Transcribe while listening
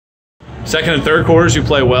Second and third quarters you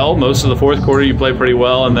play well. Most of the fourth quarter you play pretty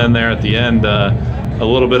well, and then there at the end a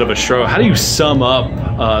little bit of a struggle. How do you sum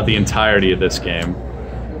up the entirety of this game?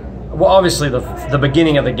 Well, obviously the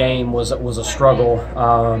beginning of the game was a struggle.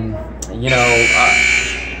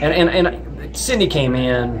 And Sydney came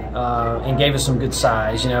in and gave us some good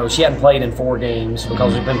size. She hadn't played in 4 games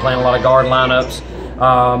because we've been playing a lot of guard lineups.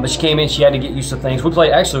 But she came in, she had to get used to things. We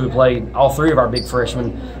played all 3 of our big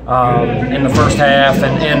freshmen in the first half.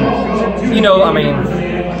 And you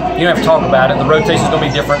don't have to talk about it. The rotation's going to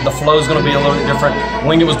be different. The flow's going to be a little bit different.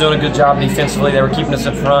 Wingate was doing a good job defensively. They were keeping us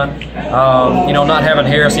in front. Not having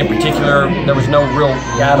Harris in particular, there was no real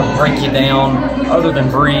guy to break you down other than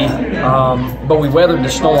Bree. But we weathered the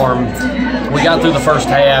storm. We got through the first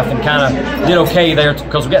half and kind of did okay there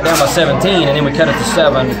because we got down by 17 and then we cut it to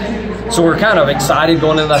 7. So we're kind of excited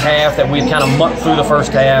going into the half that we'd kind of mucked through the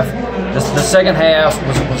first half. The second half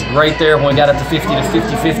was great there when we got it to 50 to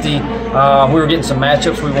 50-50. We were getting some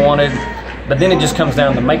matchups we wanted, but then it just comes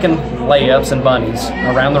down to making layups and bunnies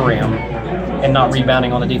around the rim and not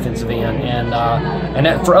rebounding on the defensive end. And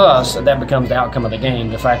that, for us, that becomes the outcome of the game.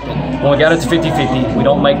 The fact that when we got it to 50-50, we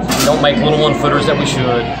don't make little one-footers that we should,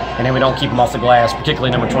 and then we don't keep them off the glass,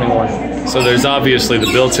 particularly number 21. So there's obviously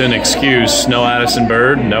the built-in excuse, no Addison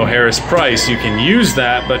Bird, no Harris Price. You can use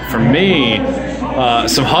that, but for me,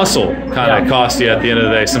 some hustle kind of cost you at the end of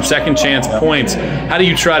the day. Some second chance points. How do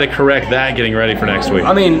you try to correct that getting ready for next week?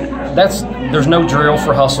 I mean, there's no drill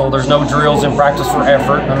for hustle. There's no drills in practice for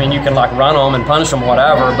effort. I mean, you can run them and punish them,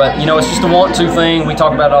 whatever. But it's just a want-to thing. We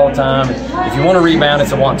talk about it all the time. If you want to rebound,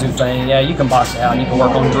 it's a want-to thing. Yeah, you can box out and you can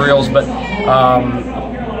work on drills, but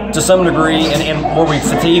to some degree, and were we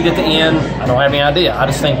fatigued at the end? I don't have any idea. I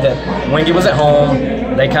just think that Wingate was at home.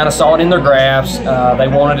 They kind of saw it in their graphs. They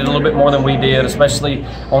wanted it a little bit more than we did, especially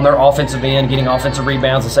on their offensive end, getting offensive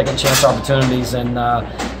rebounds and second chance opportunities. And,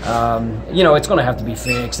 it's going to have to be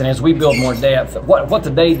fixed. And as we build more depth, what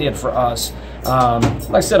today did for us,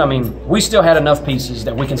 like I said, we still had enough pieces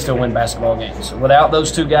that we can still win basketball games. Without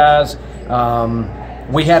those 2 guys,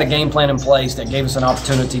 we had a game plan in place that gave us an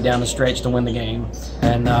opportunity down the stretch to win the game.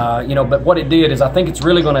 And, but what it did is I think it's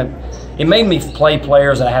really it made me play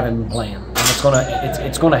players that I haven't been playing. And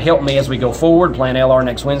it's going to help me as we go forward, playing LR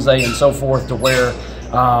next Wednesday and so forth, to where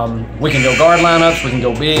we can go guard lineups, we can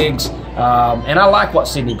go bigs. And I like what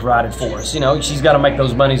Sydney provided for us. She's got to make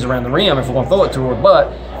those bunnies around the rim if we're going to throw it to her,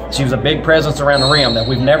 but she was a big presence around the rim that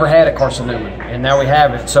we've never had at Carson-Newman, and now we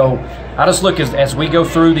have it. So I just look as we go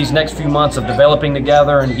through these next few months of developing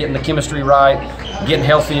together and getting the chemistry right, getting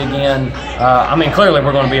healthy again. Clearly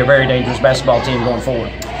we're going to be a very dangerous basketball team going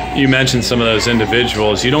forward. You mentioned some of those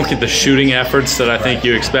individuals. You don't get the shooting efforts that I think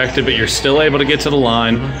you expected, but you're still able to get to the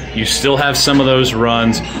line. You still have some of those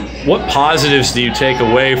runs. What positives do you take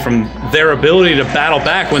away from their ability to battle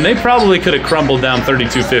back when they probably could have crumbled down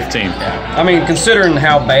 32-15? Considering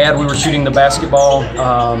how bad we were shooting the basketball,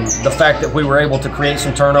 the fact that we were able to create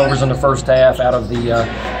some turnovers in the first half out of the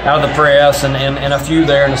press and a few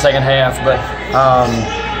there in the second half, but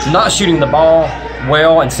not shooting the ball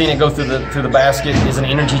well and seeing it go through the basket is an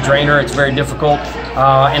energy drainer. It's very difficult,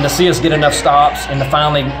 and to see us get enough stops and to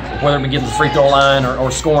finally, whether we get to the free throw line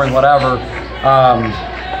or scoring, whatever,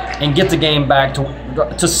 and get the game back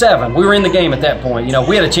to 7. We were in the game at that point.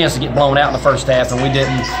 We had a chance to get blown out in the first half and we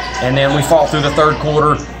didn't, and then we fought through the third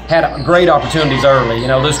quarter. Had great opportunities early.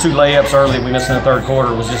 Those 2 layups early we missed in the third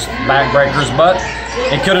quarter was just backbreakers, but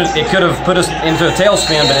it could have put us into a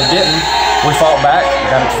tailspin, but it didn't. We fought back,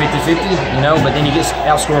 got it to 50-50, but then you get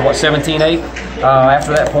outscored, 17-8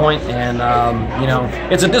 after that point, and,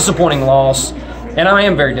 it's a disappointing loss. And I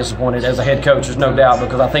am very disappointed as a head coach, there's no doubt,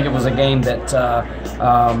 because I think it was a game that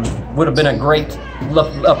would have been a great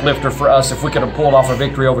uplifter for us if we could have pulled off a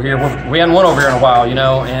victory over here. We hadn't won over here in a while,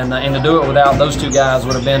 and to do it without those 2 guys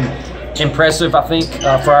would have been impressive, I think,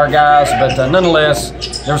 for our guys. But nonetheless,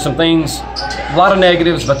 there were some things, a lot of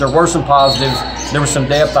negatives, but there were some positives. There was some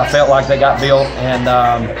depth I felt like they got built,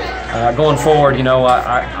 and going forward,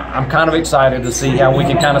 I'm kind of excited to see how we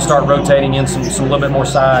can kind of start rotating in some little bit more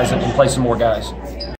size and play some more guys.